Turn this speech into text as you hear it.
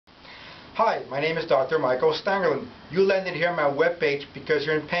Hi, my name is Dr. Michael Stangerlin. You landed here on my webpage because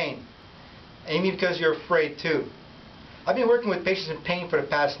you're in pain. And maybe because you're afraid too. I've been working with patients in pain for the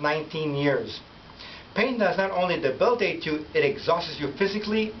past 19 years. Pain does not only debilitate you, it exhausts you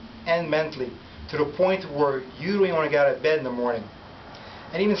physically and mentally to the point where you don't even want to get out of bed in the morning.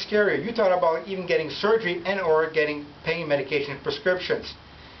 And even scarier, you thought about even getting surgery and or getting pain medication prescriptions.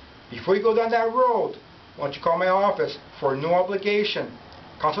 Before you go down that road, why don't you call my office for no obligation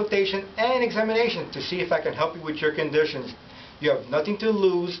consultation and examination to see if I can help you with your conditions. You have nothing to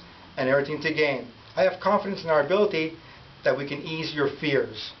lose and everything to gain. I have confidence in our ability that we can ease your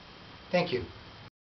fears. Thank you.